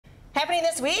Happening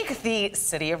this week, the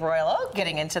city of Royal Oak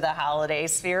getting into the holiday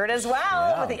spirit as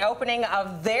well with the opening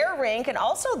of their rink and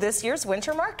also this year's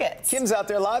winter markets. Kim's out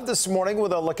there live this morning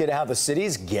with a look at how the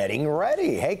city's getting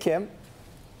ready. Hey, Kim.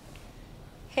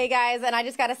 Hey guys, and I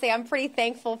just got to say I'm pretty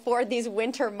thankful for these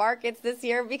winter markets this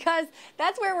year because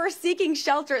that's where we're seeking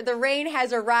shelter. The rain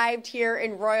has arrived here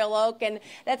in Royal Oak, and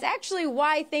that's actually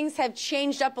why things have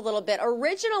changed up a little bit.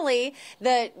 Originally,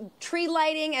 the tree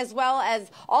lighting as well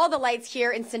as all the lights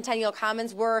here in Centennial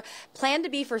Commons were planned to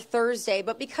be for Thursday,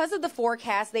 but because of the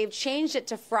forecast, they've changed it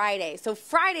to Friday. So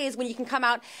Friday is when you can come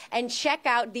out and check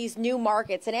out these new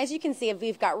markets. And as you can see,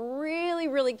 we've got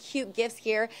really cute gifts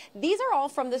here. These are all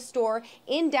from the store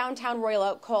in downtown Royal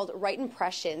Oak called Right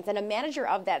Impressions, and a manager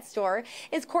of that store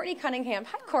is Courtney Cunningham.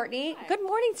 Hi, Courtney. Hi. Good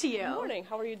morning to you. Good morning.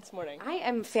 How are you this morning? I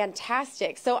am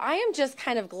fantastic. So I am just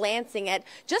kind of glancing at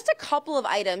just a couple of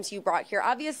items you brought here.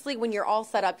 Obviously, when you're all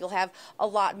set up, you'll have a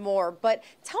lot more, but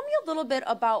tell me a little bit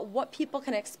about what people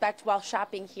can expect while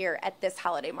shopping here at this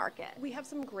holiday market. We have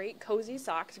some great cozy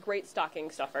socks, great stocking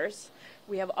stuffers.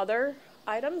 We have other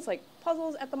items like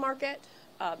puzzles at the market.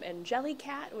 And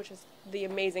Jellycat, which is the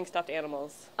amazing stuffed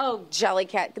animals. Oh,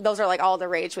 Jellycat. Those are like all the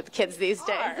rage with kids these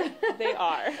days. They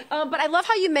are. But I love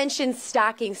how you mentioned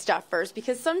stocking stuffers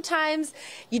because sometimes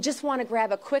you just want to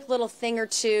grab a quick little thing or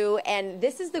two, and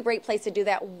this is the great place to do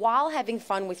that while having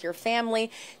fun with your family.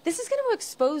 This is going to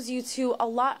expose you to a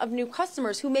lot of new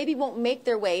customers who maybe won't make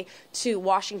their way to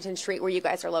Washington Street where you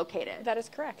guys are located. That is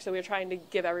correct. So we're trying to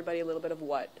give everybody a little bit of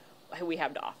what we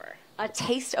have to offer. A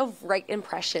taste of Right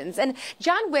Impressions. And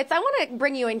John Witz, I want to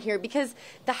bring you in here because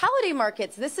the holiday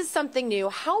markets, this is something new.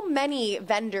 How many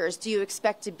vendors do you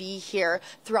expect to be here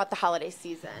throughout the holiday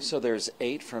season? So there's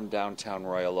 8 from downtown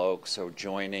Royal Oak. So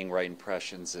joining Right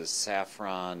Impressions is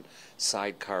Saffron,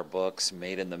 Sidecar Books,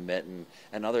 Made in the Mitten,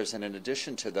 and others. And in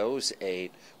addition to those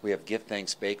 8, we have Gift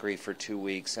Thanks Bakery for 2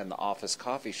 weeks and the Office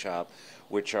Coffee Shop,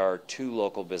 which are 2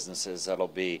 local businesses that'll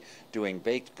be doing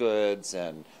baked goods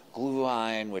and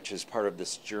Glühwein, which is part of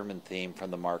this German theme from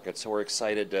the market. So we're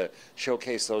excited to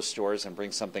showcase those stores and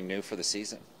bring something new for the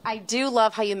season. I do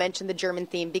love how you mentioned the German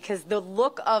theme because the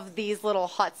look of these little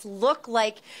huts look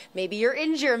like maybe you're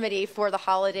in Germany for the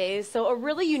holidays. So a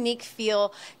really unique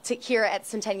feel to here at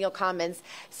Centennial Commons.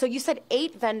 So you said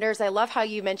 8 vendors. I love how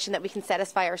you mentioned that we can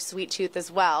satisfy our sweet tooth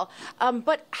as well.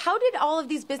 But how did all of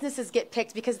these businesses get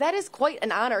picked? Because that is quite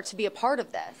an honor to be a part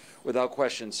of this. Without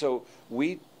question. So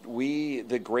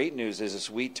the great news is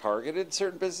we targeted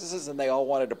certain businesses and they all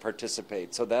wanted to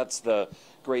participate. So that's the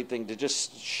great thing, to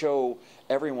just show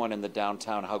everyone in the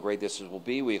downtown how great this will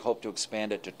be. We hope to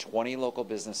expand it to 20 local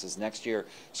businesses next year.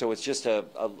 So it's just a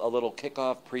little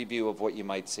kickoff preview of what you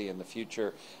might see in the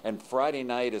future. And Friday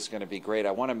night is going to be great.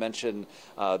 I want to mention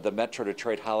the Metro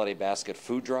Detroit Holiday Basket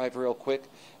Food Drive real quick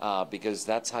because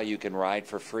that's how you can ride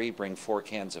for free. Bring 4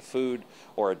 cans of food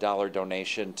or a $1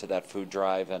 donation to that food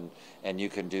drive, and you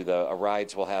can do the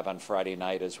rides we'll have on Friday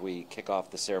night as we kick off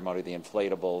the ceremony, the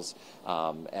inflatables,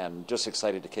 and just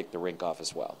excited to kick the rink off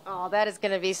as well. Oh, that is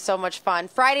going to be so much fun.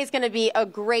 Friday's going to be a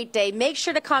great day. Make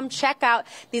sure to come check out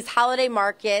these holiday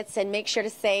markets and make sure to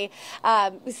see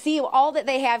all that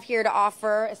they have here to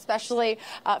offer, especially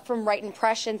from Right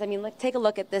Impressions. I mean, take a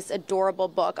look at this adorable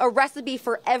book, a recipe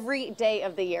for every day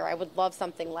of the year. I would love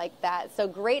something like that. So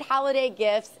great holiday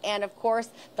gifts, and of course,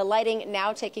 the lighting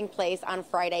now taking place on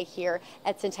Friday here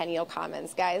at Centennial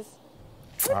Commons, guys.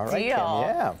 All right, Kim.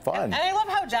 Yeah, fun. And I love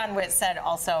how John Witt said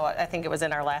also, I think it was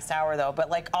in our last hour though, but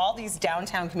like all these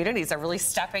downtown communities are really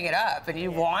stepping it up, and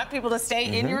you want people to stay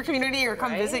in your community or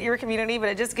come visit your community, but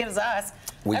it just gives us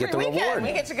We every get the weekend reward.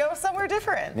 we get to go somewhere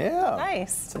different. Yeah.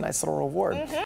 Nice. It's a nice little reward.